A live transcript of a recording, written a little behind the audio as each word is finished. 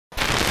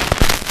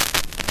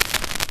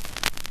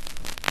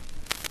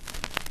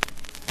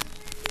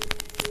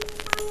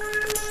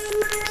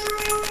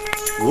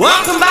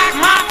Welcome back,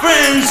 my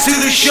friends, to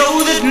the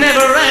show that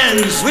never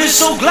ends. We're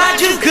so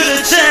glad you could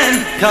attend.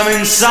 Come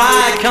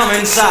inside, come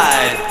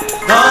inside.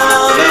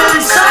 Come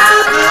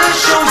inside, the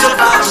show's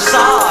about to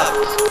start.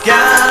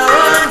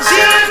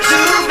 Guaranteed to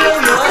blow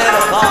your head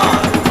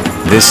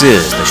apart. This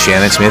is the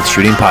Shannon Smith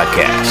Shooting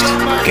Podcast.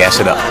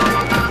 Gas it up.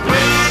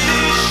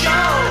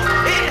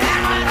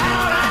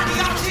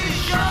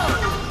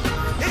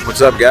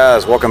 What's up,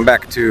 guys? Welcome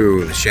back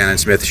to the Shannon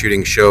Smith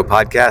Shooting Show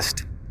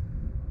podcast.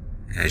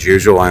 As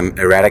usual, I'm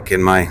erratic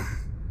in my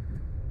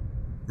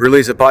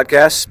release of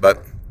podcasts,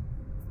 but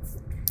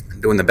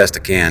I'm doing the best I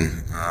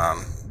can.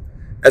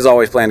 As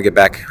always, plan to get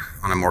back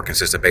on a more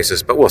consistent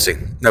basis, but we'll see.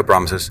 No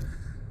promises.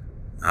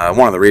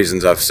 One of the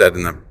reasons I've said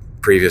in the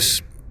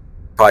previous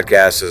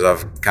podcasts is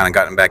I've kind of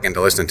gotten back into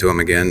listening to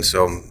them again,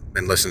 so I've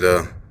been listening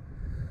to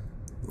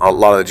a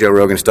lot of the Joe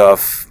Rogan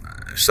stuff.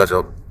 Such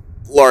a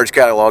large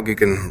catalog you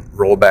can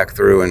roll back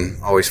through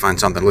and always find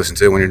something to listen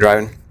to when you're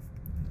driving.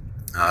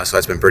 So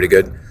that's been pretty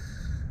good.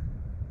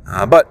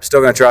 But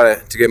still going to try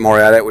to get more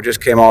at it. We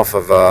just came off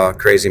of a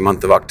crazy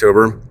month of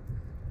October.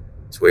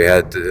 So we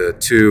had 2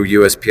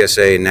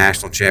 USPSA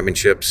national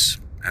championships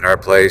at our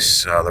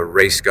place. The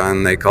race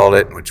gun, they called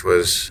it, which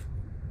was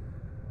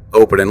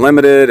open and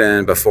limited.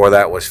 And before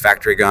that was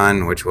factory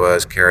gun, which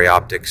was carry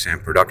optics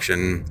and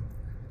production.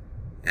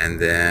 And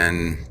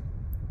then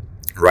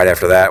right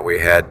after that, we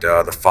had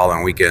the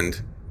following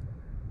weekend,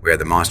 we had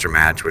the monster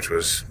match, which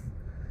was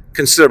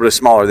considerably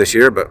smaller this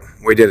year, but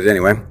we did it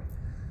anyway.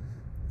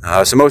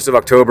 So most of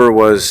October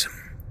was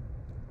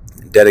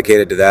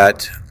dedicated to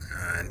that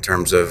in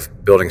terms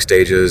of building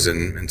stages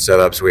and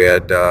setups. We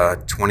had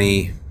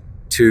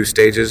 22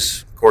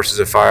 stages, courses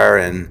of fire,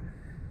 and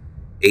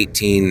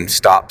 18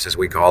 stops, as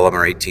we call them,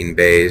 or 18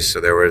 bays.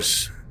 So there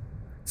was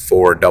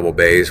 4 double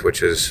bays,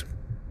 which is,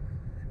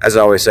 as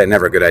I always say,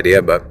 never a good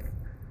idea, but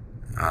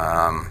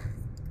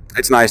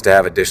it's nice to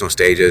have additional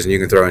stages, and you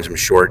can throw in some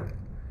short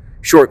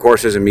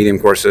courses and medium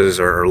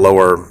courses, or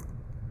lower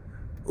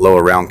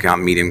round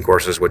count medium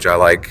courses, which I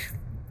like,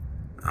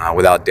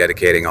 without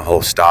dedicating a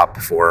whole stop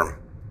for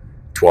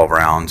 12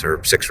 rounds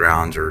or 6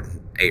 rounds or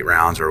 8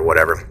 rounds or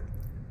whatever.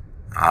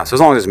 So as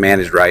long as it's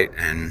managed right,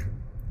 and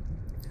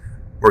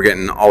we're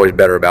getting always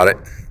better about it,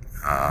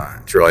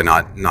 it's really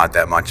not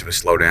that much of a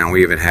slowdown.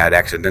 We even had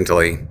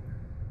accidentally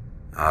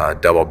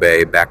double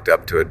bay backed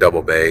up to a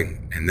double bay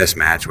in this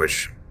match,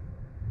 which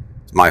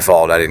is my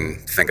fault. I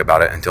didn't think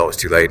about it until it was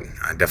too late.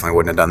 I definitely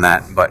wouldn't have done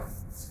that, but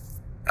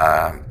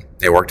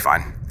it worked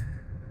fine.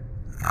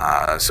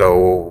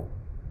 So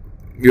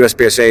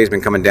USPSA has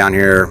been coming down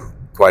here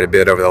quite a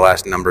bit over the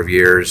last number of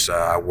years.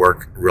 I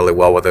work really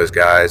well with those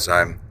guys.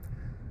 I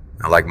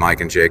like Mike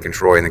and Jake and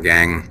Troy and the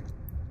gang,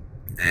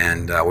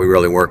 and we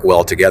really work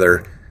well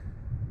together,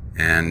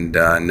 and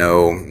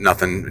know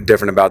nothing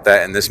different about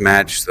that in this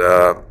match.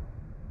 I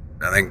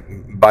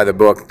think by the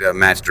book, the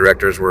match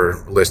directors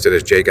were listed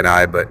as Jake and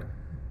I, but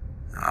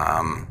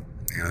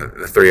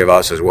the 3 of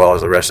us, as well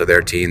as the rest of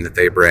their team that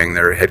they bring,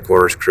 their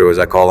headquarters crew, as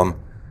I call them,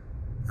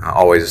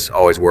 always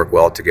work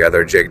well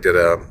together. Jake did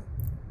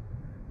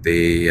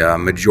the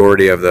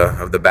majority of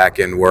the back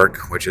end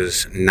work, which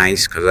is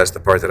nice because that's the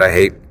part that I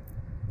hate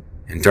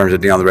in terms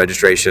of the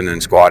registration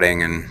and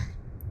squatting and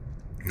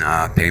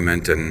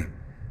payment. And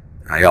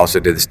I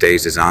also did the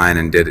stage design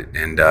and did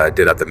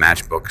up the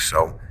match book.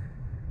 So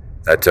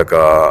that took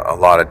a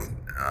lot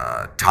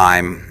of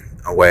time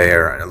away,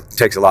 or it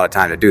takes a lot of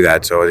time to do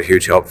that. So it was a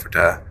huge help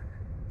to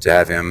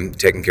have him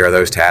taking care of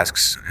those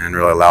tasks and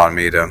really allowing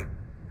me to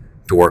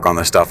work on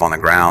the stuff on the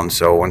ground.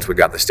 So once we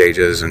got the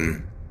stages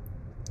and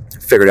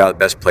figured out the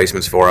best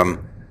placements for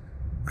them,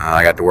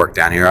 I got to work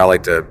down here. I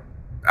like to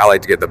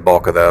get the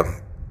bulk of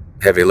the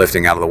heavy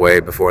lifting out of the way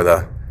before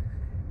the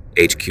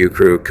HQ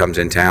crew comes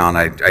in town.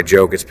 I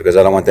joke it's because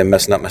I don't want them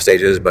messing up my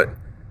stages, but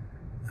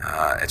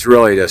it's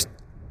really just,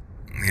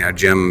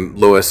 Jim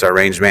Lewis, our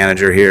range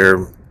manager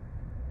here,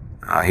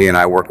 he and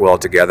I work well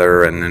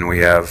together, and then we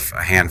have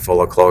a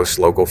handful of close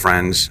local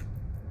friends.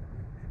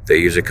 They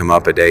usually come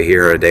up a day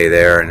here, a day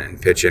there, and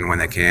pitch in when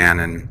they can.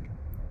 And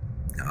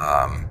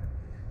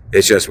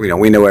it's just, we know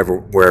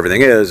where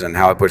everything is and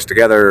how it puts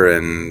together,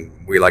 and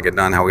we like it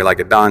done how we like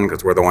it done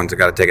because we're the ones that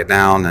got to take it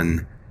down.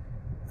 And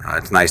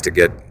it's nice to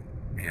get,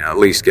 at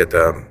least get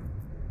the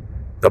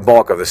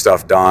bulk of the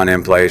stuff done,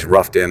 in place,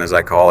 roughed in, as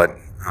I call it,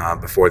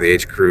 before the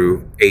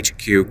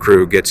HQ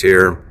crew gets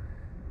here.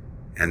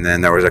 And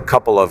then there was a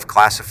couple of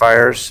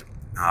classifiers.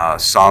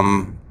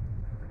 Some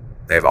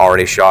they've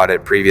already shot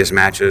at previous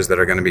matches that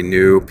are going to be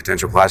new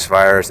potential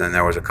classifiers. And then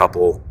there was a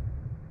couple,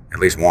 at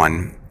least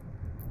one,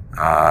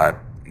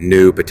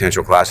 new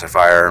potential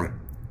classifier,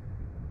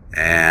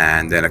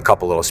 and then a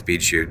couple little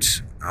speed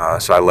shoots.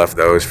 So I left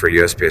those for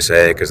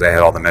USPSA because they had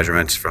all the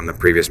measurements from the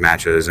previous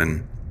matches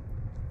and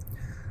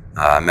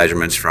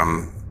measurements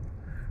from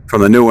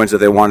the new ones that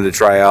they wanted to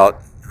try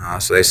out.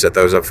 So they set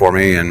those up for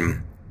me,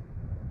 and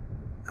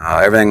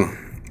everything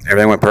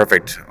went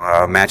perfect.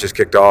 Matches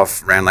kicked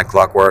off, ran like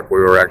clockwork. We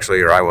were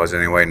actually, or I was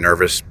anyway,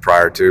 nervous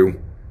prior to,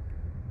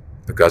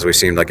 because we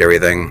seemed like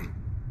everything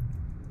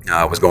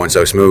was going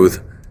so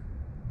smooth.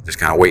 just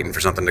kind of waiting for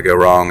something to go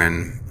wrong,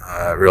 and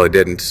it really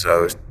didn't. So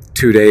it was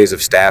 2 days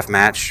of staff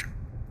match,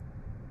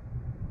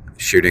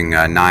 shooting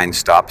 9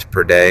 stops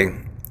per day,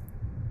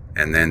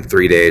 and then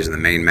 3 days in the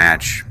main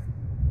match,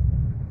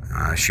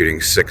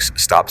 shooting 6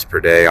 stops per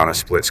day on a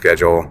split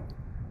schedule.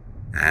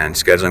 And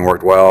scheduling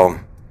worked well.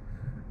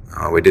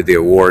 We did the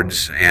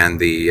awards and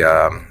the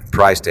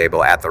prize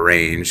table at the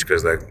range,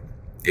 because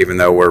even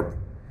though we're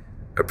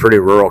a pretty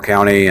rural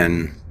county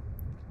and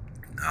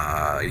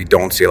you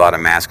don't see a lot of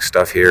mask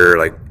stuff here,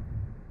 like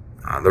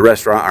the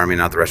restaurant, I mean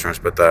not the restaurants,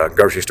 but the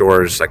grocery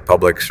stores like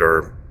Publix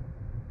or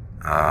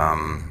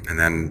and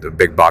then the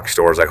big box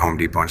stores like Home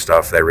Depot and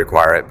stuff, they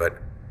require it. But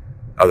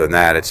other than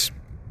that, it's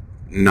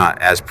not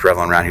as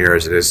prevalent around here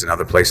as it is in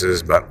other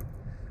places. But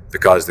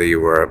because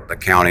the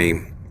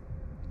county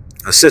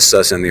assists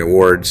us in the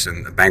awards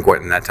and the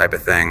banquet and that type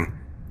of thing,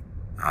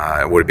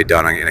 it would be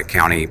done in a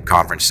county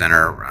conference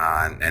center,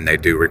 and they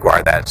do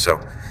require that. So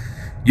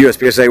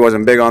USPSA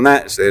wasn't big on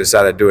that, so they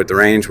decided to do it at the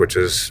range, which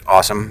is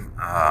awesome.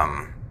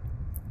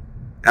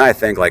 And I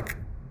think,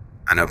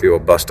 I know people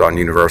bust on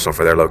Universal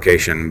for their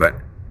location, but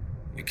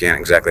you can't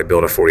exactly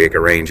build a 40-acre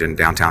range in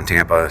downtown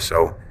Tampa,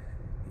 so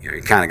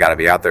you kind of got to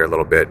be out there a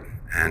little bit.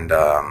 And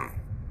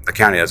the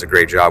county does a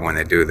great job when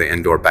they do the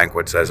indoor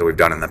banquets, as we've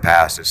done in the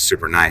past. It's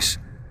super nice.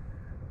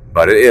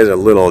 But it is a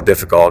little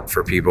difficult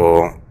for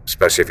people,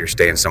 especially if you're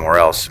staying somewhere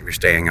else. If you're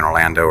staying in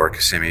Orlando or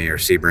Kissimmee or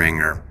Sebring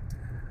or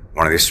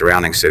one of these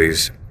surrounding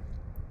cities,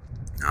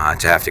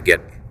 to have to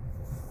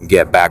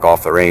get back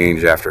off the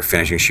range after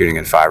finishing shooting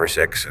at 5 or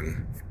 6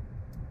 and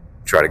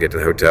try to get to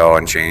the hotel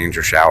and change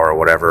or shower or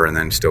whatever, and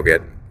then still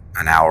get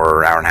an hour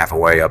or hour and a half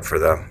away up for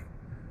the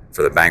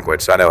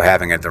banquet. So I know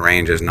having it at the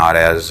range is not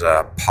as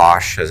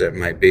posh as it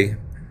might be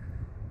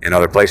in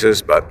other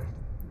places, but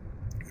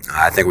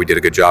I think we did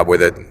a good job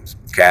with it. It's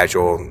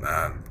casual.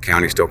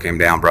 County still came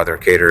down, brought their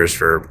caterers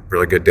for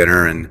really good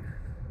dinner, and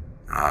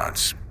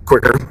it's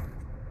quicker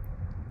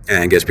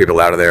and gets people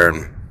out of there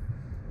and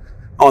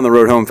on the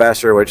road home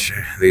faster, which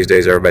these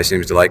days everybody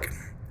seems to like.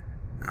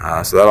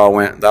 So that all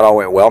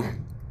went well,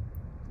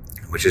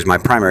 which is my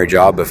primary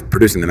job of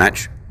producing the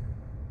match.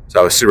 So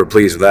I was super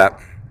pleased with that.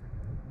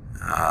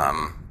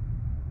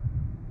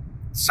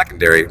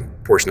 Secondary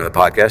portion of the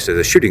podcast is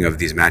the shooting of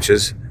these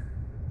matches,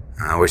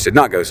 which did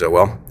not go so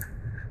well.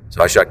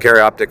 So I shot carry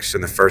optics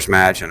in the first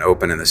match and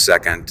open in the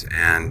second,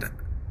 and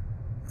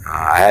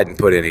I hadn't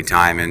put any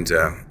time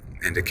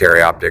into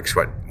carry optics.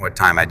 What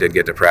time I did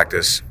get to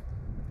practice,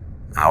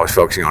 I was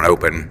focusing on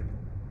open.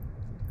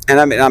 And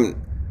I mean, I'm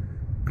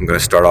going to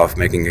start off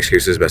making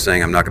excuses by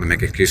saying I'm not going to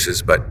make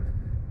excuses, but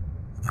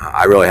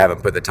I really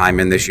haven't put the time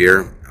in this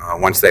year.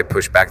 Once they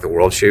pushed back the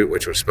World Shoot,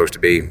 which was supposed to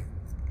be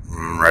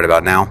right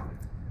about now,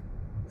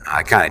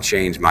 I kind of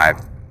changed my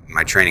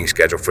training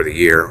schedule for the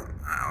year.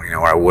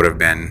 Where I would have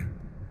been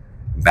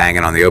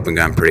banging on the open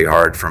gun pretty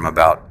hard from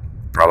about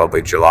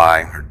probably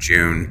July or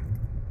June.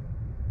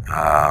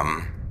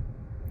 I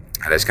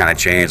just kind of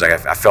changed.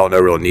 I felt no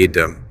real need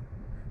to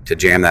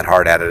jam that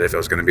hard at it if it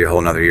was going to be a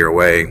whole nother year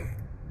away.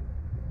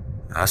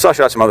 So I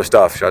shot some other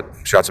stuff.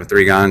 Shot some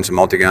 3-gun, some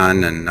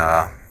multi-gun, and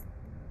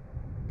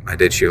I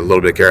did shoot a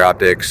little bit of carry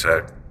optics.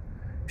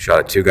 Shot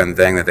a 2-gun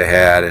thing that they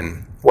had,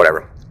 and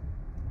whatever.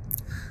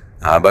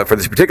 But for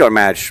this particular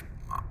match,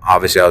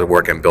 obviously I was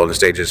working building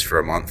stages for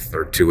a month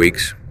or 2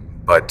 weeks.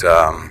 But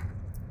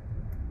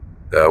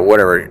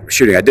whatever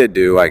shooting I did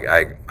do,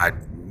 I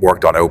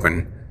worked on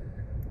open.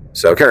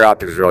 So carry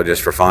optics was really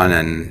just for fun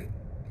and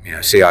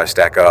see how I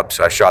stack up.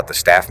 So I shot the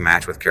staff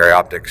match with carry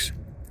optics,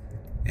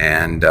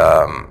 and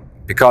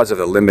because of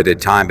the limited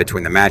time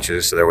between the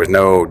matches, so there was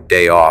no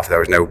day off, there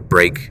was no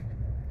break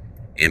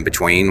in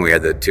between. We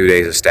had the 2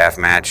 days of staff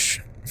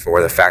match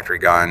for the factory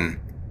gun,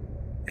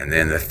 and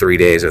then the 3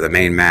 days of the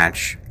main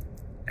match,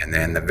 and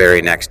then the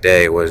very next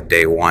day was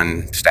day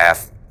 1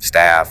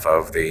 staff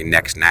of the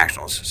next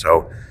nationals.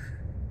 So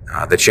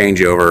the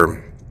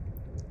changeover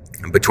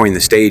between the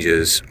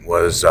stages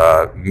was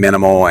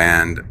minimal,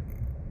 and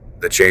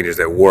the changes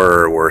that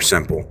were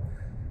simple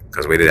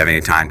because we didn't have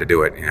any time to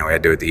do it. We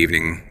had to do it the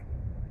evening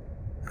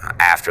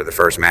after the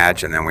first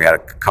match, and then we had a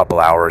couple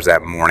hours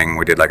that morning.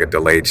 We did like a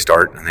delayed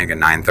start, I think a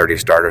 9:30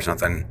 start or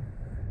something.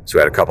 So we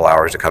had a couple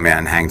hours to come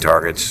in, hang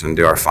targets, and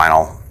do our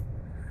final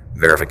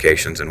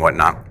verifications and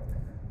whatnot.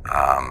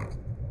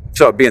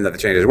 So being that the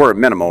changes were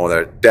minimal,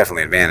 they're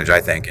definitely an advantage, I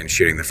think, in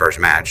shooting the first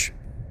match,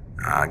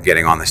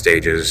 getting on the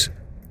stages.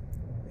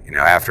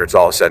 After it's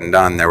all said and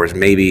done, there was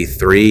maybe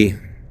 3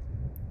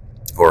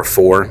 or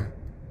 4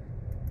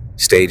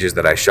 stages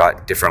that I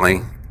shot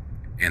differently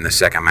in the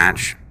second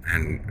match,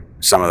 and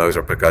some of those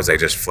are because they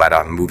just flat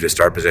out moved a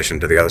start position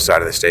to the other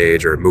side of the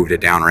stage or moved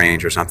it down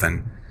range or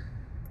something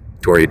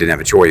to where you didn't have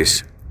a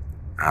choice.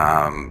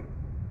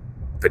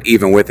 But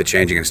even with the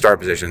changing in start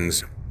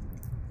positions,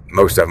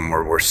 most of them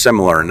were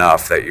similar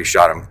enough that you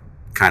shot them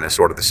kind of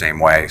sort of the same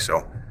way.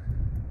 So,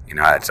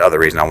 that's the other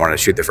reason I wanted to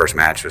shoot the first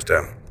match, was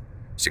to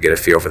get a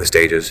feel for the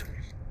stages.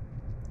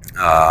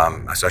 So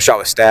I shot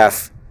with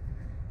staff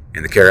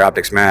in the carry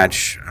optics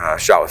match,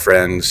 shot with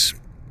friends,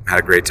 had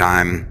a great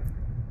time,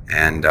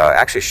 and I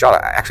actually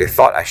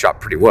thought I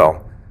shot pretty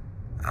well.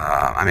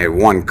 I made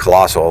one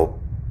colossal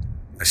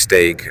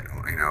mistake.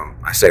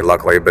 I say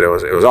luckily, but it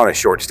was on a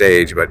short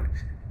stage, but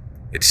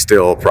it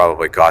still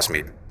probably cost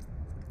me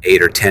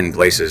 8 or 10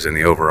 places in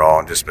the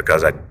overall, just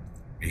because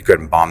you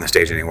couldn't bomb the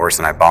stage any worse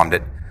than I bombed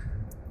it.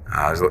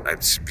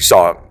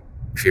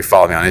 If you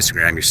follow me on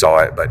Instagram, you saw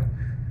it. But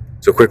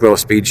so quick little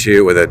speed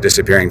shoot with a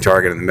disappearing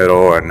target in the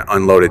middle, and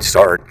unloaded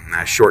start. And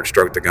I short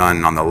stroked the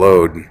gun on the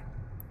load,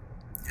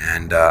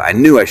 and I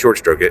knew I short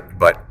stroked it,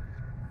 but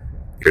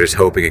you're just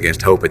hoping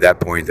against hope at that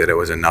point that it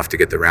was enough to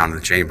get the round in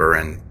the chamber.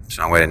 And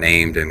so I went and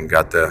aimed and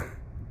got the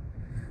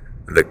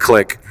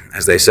click,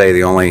 as they say.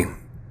 The only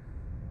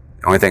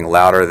thing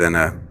louder than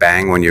a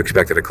bang when you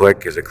expected a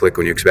click is a click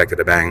when you expected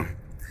a bang.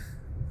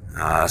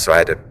 So I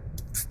had to,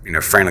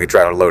 frantically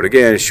try to load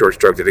again, short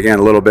stroked it again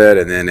a little bit,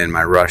 and then in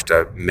my rush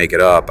to make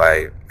it up,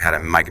 I had a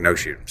mic no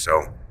shoot.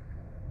 So,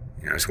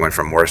 just went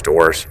from worse to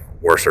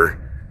worser.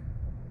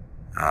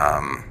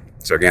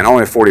 So again,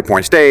 only a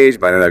 40-point stage,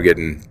 but I ended up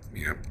getting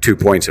 2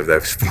 points of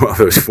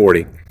those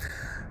 40.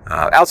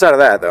 Outside of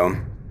that, though,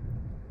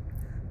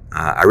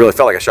 I really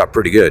felt like I shot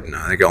pretty good.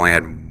 I think I only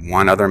had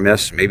one other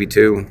miss, maybe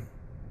two.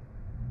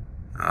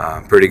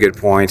 Pretty good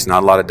points,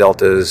 not a lot of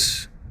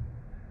deltas.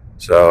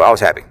 So I was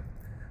happy.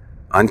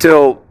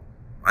 Until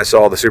I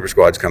saw the super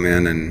squads come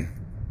in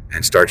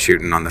and start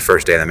shooting on the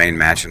first day of the main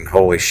match, and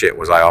holy shit,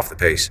 was I off the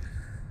pace.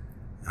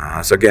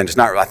 So again,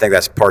 I think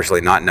that's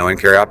partially not knowing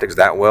carry optics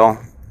that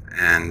well,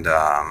 and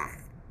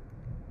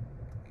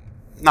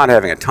not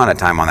having a ton of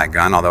time on that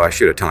gun, although I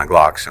shoot a ton of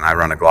Glocks, and I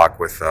run a Glock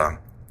with the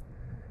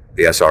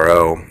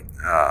SRO.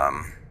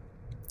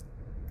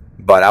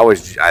 But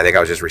I think I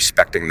was just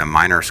respecting the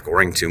minor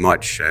scoring too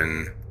much,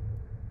 and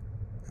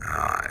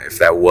if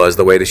that was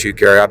the way to shoot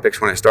carry optics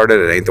when it started,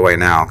 it ain't the way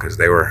now, because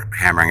they were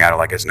hammering at it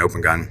like it's an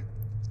open gun.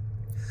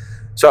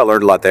 So I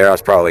learned a lot there. I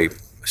was probably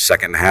a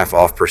second and a half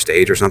off per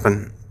stage or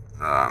something.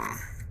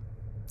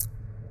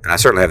 And I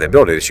certainly have the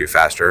ability to shoot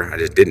faster. I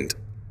just didn't.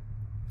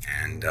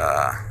 And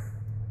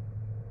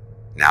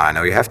now I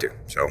know you have to.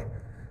 So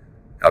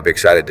I'll be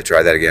excited to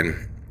try that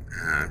again,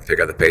 pick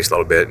up the pace a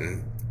little bit,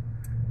 and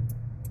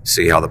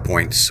see how the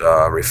points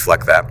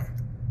reflect that.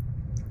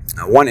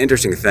 One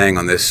interesting thing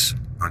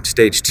on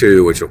stage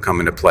 2, which will come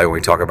into play when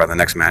we talk about the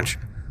next match.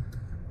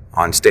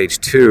 On stage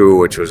 2,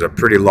 which was a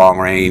pretty long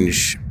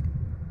range,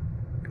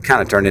 it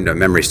kind of turned into a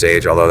memory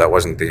stage, although that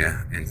wasn't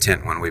the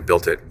intent when we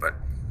built it, but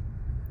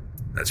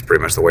that's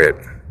pretty much the way it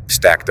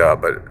stacked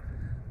up. But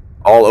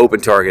all open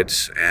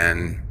targets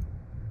and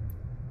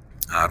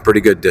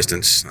pretty good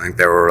distance. I think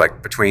they were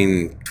like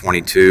between 20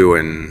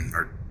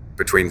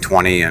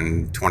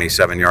 and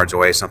 27 yards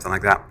away, something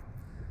like that.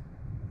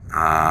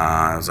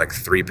 It was like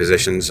 3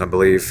 positions, I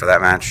believe, for that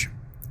match.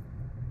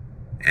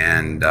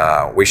 And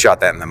we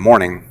shot that in the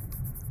morning.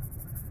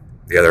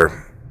 The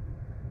other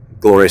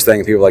glorious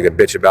thing people like to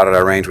bitch about at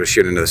our range was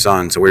shooting into the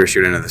sun. So we were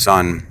shooting into the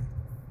sun.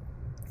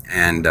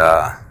 And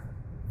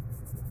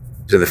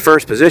to the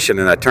first position,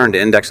 and I turned to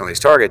index on these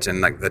targets,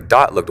 and like the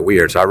dot looked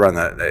weird. So I run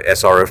the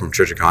SRO from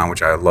Trijicon,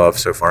 which I love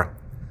so far.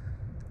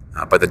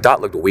 But the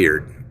dot looked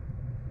weird.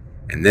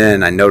 And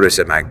then I noticed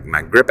that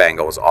my grip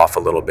angle was off a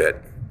little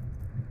bit.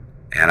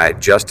 And I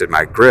adjusted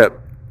my grip,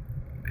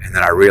 and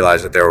then I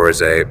realized that there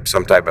was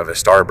some type of a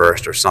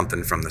starburst or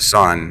something from the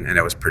sun, and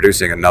it was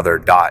producing another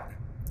dot.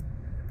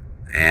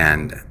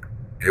 And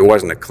it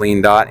wasn't a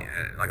clean dot,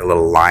 like a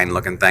little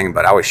line-looking thing,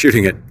 but I was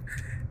shooting it,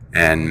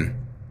 and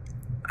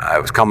I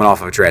was coming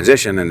off of a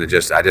transition, and I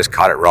just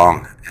caught it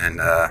wrong, and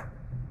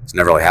it's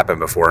never really happened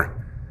before.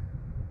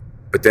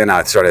 But then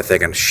I started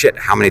thinking, shit,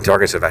 how many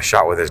targets have I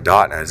shot with this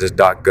dot? And is this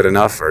dot good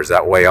enough, or is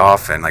that way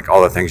off? And like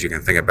all the things you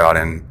can think about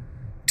in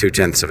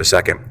 0.2 of a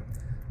second.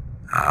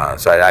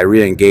 So I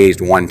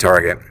re-engaged one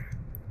target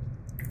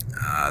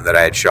that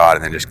I had shot,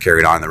 and then just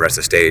carried on the rest of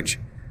the stage.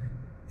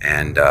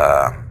 And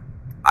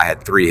I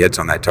had 3 hits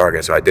on that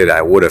target, so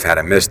I would have had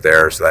a miss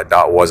there, so that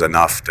dot was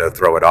enough to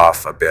throw it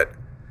off a bit.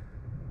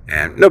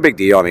 And no big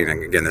deal. I mean,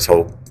 again, this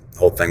whole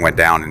thing went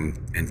down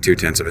in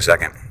 0.2 of a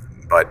second,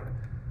 but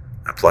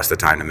plus the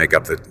time to make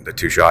up the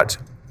 2 shots.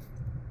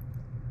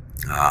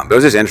 But it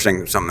was just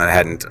interesting, something that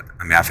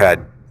I've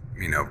had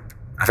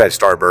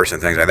starbursts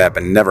and things like that,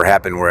 but never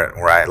happened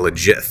where I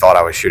legit thought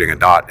I was shooting a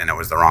dot and it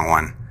was the wrong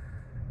one.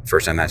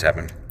 First time that's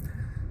happened.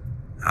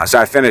 So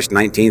I finished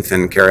 19th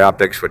in carry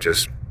optics, which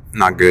is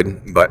not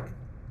good, but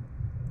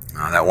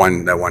that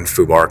one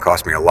FUBAR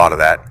cost me a lot of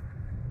that.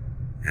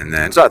 And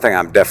then, so I think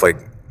I'm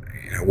definitely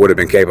would have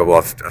been capable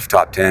of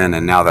top 10,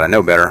 and now that I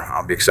know better,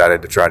 I'll be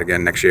excited to try it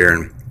again next year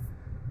and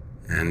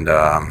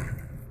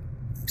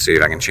see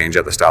if I can change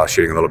up the style of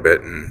shooting a little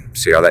bit and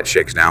see how that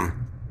shakes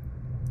down.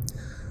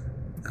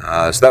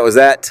 So that was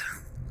that.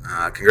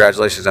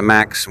 Congratulations to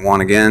Max, won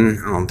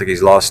again. I don't think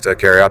he's lost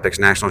Carry Optics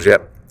Nationals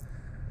yet.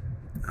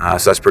 So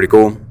that's pretty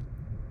cool.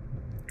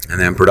 And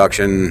then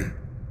production,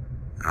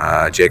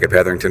 Jacob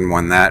Hetherington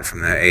won that from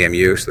the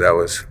AMU, so that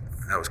was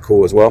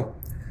cool as well.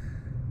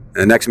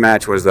 And the next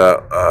match was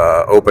the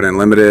Open and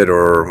Limited,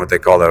 or what they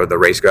call the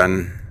Race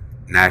Gun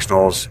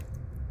Nationals.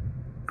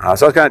 So I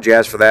was kind of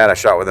jazzed for that. I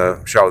shot with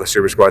a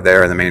Super Squad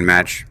there in the main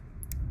match.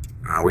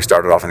 We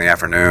started off in the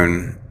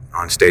afternoon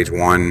on stage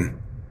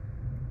 1.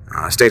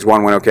 Stage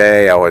 1 went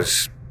okay. I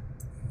was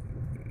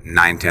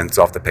 9/10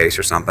 off the pace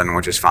or something,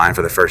 which is fine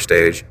for the first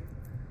stage.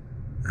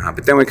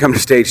 But then we come to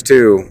stage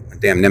 2,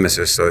 damn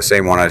Nemesis, so the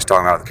same one I was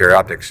talking about with the Carry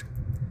Optics.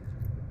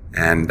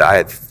 And I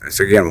had,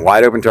 so again,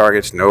 wide open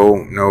targets,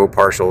 no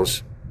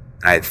partials.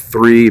 I had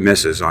 3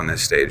 misses on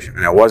this stage,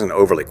 and it wasn't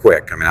overly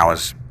quick. I mean, I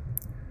was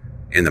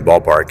in the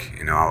ballpark,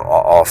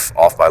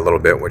 off by a little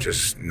bit, which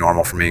is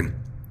normal for me.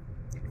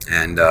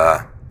 And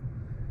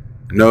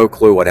no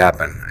clue what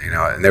happened,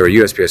 and they were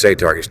USPSA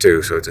targets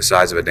too, so it's the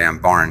size of a damn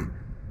barn.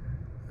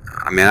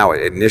 I mean,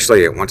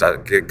 once I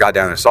got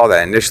down and saw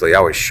that, initially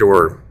I was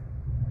sure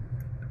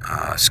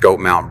scope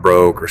mount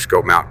broke or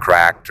scope mount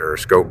cracked or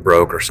scope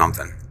broke or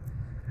something.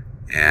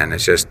 And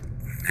it's just,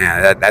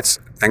 that's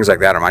things like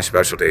that are my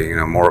specialty.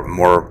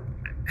 More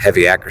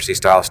heavy accuracy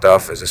style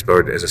stuff as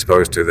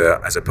opposed to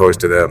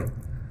the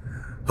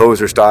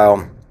hoser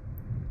style.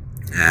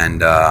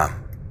 And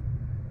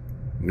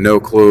no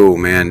clue,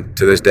 man.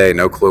 To this day,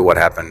 no clue what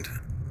happened.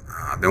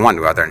 I've been wanting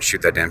to go out there and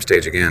shoot that damn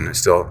stage again. It's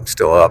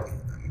still up,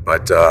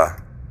 but I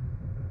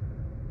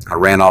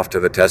ran off to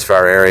the test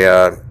fire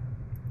area,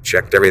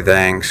 checked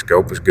everything.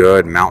 Scope was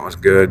good, mount was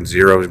good,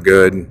 zero was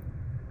good.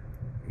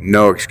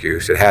 No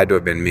excuse. It had to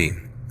have been me.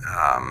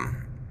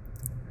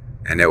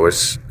 And it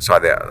was, so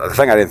the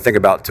thing I didn't think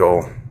about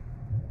till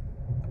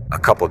a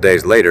couple of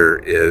days later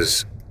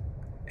is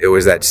it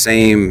was that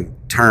same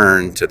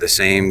turn to the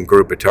same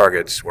group of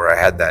targets where I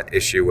had that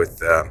issue with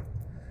the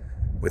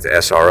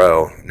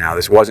SRO. Now,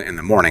 this wasn't in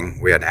the morning.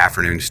 We had an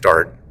afternoon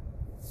start.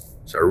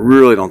 So I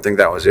really don't think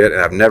that was it.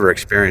 And I've never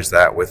experienced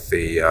that with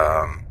the,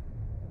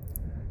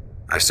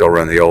 I still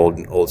run the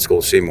old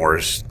school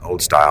Seymour's,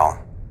 old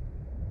style.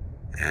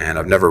 And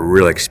I've never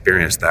really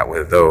experienced that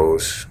with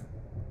those.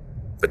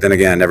 But then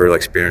again, I never really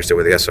experienced it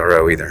with the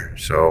SRO either.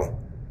 So,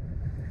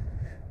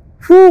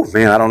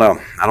 man, I don't know.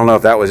 I don't know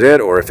if that was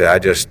it or if I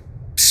just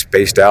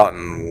spaced out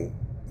and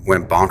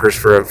went bonkers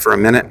for a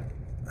minute.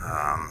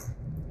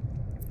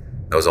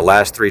 Those are the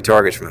last 3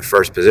 targets from the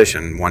first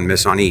position, 1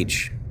 miss on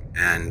each,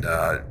 and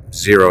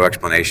 0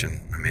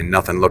 explanation. I mean,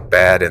 nothing looked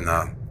bad in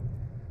the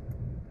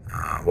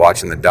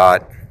watching the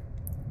dot.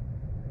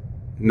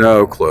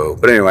 No clue.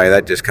 But anyway,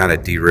 that just kind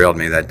of derailed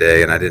me that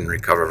day, and I didn't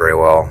recover very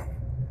well.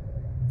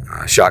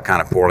 Shot kind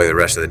of poorly the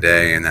rest of the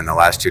day, and then the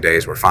last 2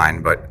 days were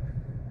fine, but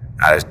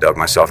I just dug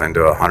myself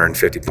into a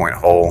 150-point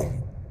hole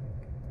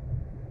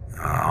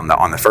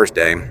on the first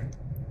day,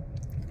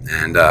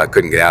 and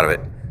couldn't get out of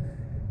it.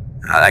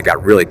 I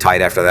got really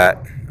tight after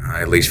that,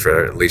 at least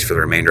for the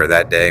remainder of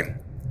that day.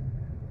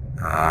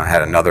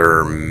 Had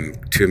another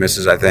 2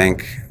 misses, I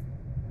think.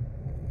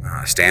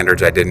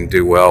 Standards I didn't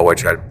do well,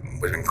 which I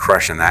was been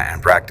crushing that in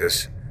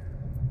practice.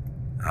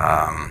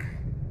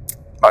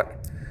 But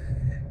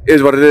it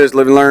is what it is.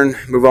 Live and learn,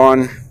 move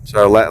on.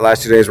 So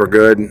last 2 days were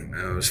good.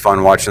 It was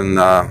fun watching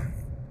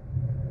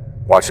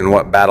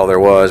what battle there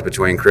was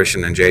between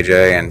Christian and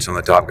JJ and some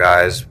of the top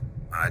guys.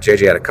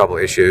 JJ had a couple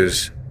of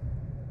issues.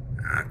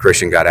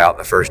 Christian got out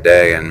the first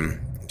day and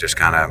just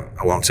kind of,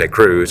 I won't say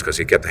cruise because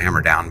he kept the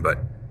hammer down, but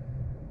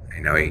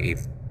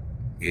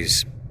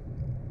he's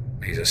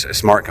a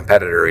smart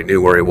competitor. He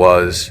knew where he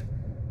was,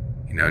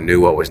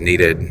 knew what was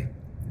needed,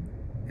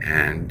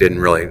 and didn't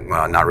really,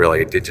 well, not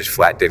really. It just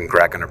flat didn't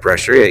crack under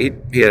pressure.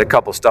 He had a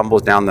couple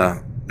stumbles down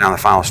the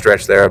final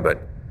stretch there,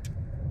 but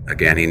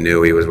again, he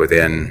knew he was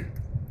within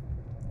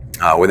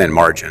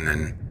margin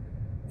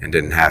and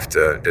didn't have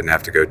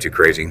to go too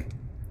crazy.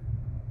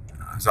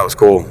 So that was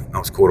cool. That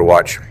was cool to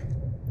watch.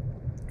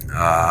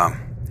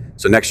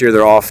 So next year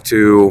they're off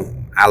to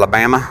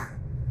Alabama,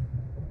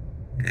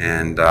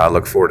 and I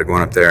look forward to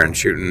going up there and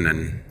shooting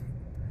and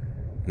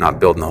not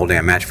building the whole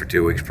damn match for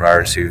 2 weeks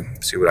prior to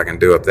see what I can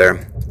do up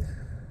there.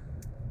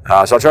 So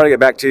I'll try to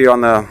get back to you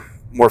on the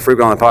more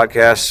frequent on the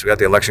podcast. We got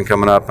the election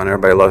coming up, and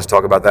everybody loves to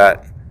talk about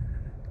that.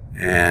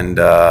 And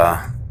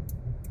I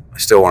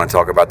still want to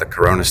talk about the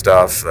Corona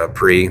stuff,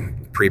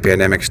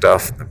 pre-pandemic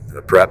stuff,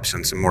 the preps,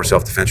 and some more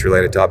self-defense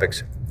related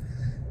topics.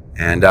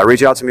 And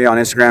reach out to me on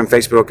Instagram,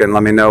 Facebook, and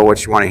let me know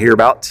what you want to hear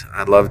about.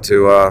 I'd love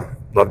to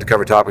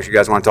cover topics you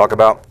guys want to talk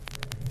about.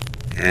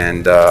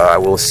 And I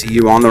will see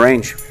you on the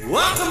range.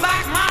 Welcome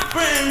back, my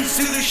friends,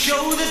 to the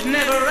show that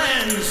never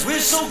ends. We're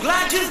so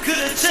glad you could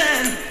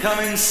attend. Come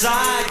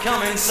inside,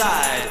 come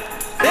inside.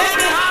 There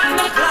behind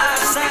the glass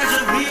stands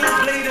a real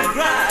blade of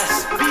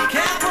grass.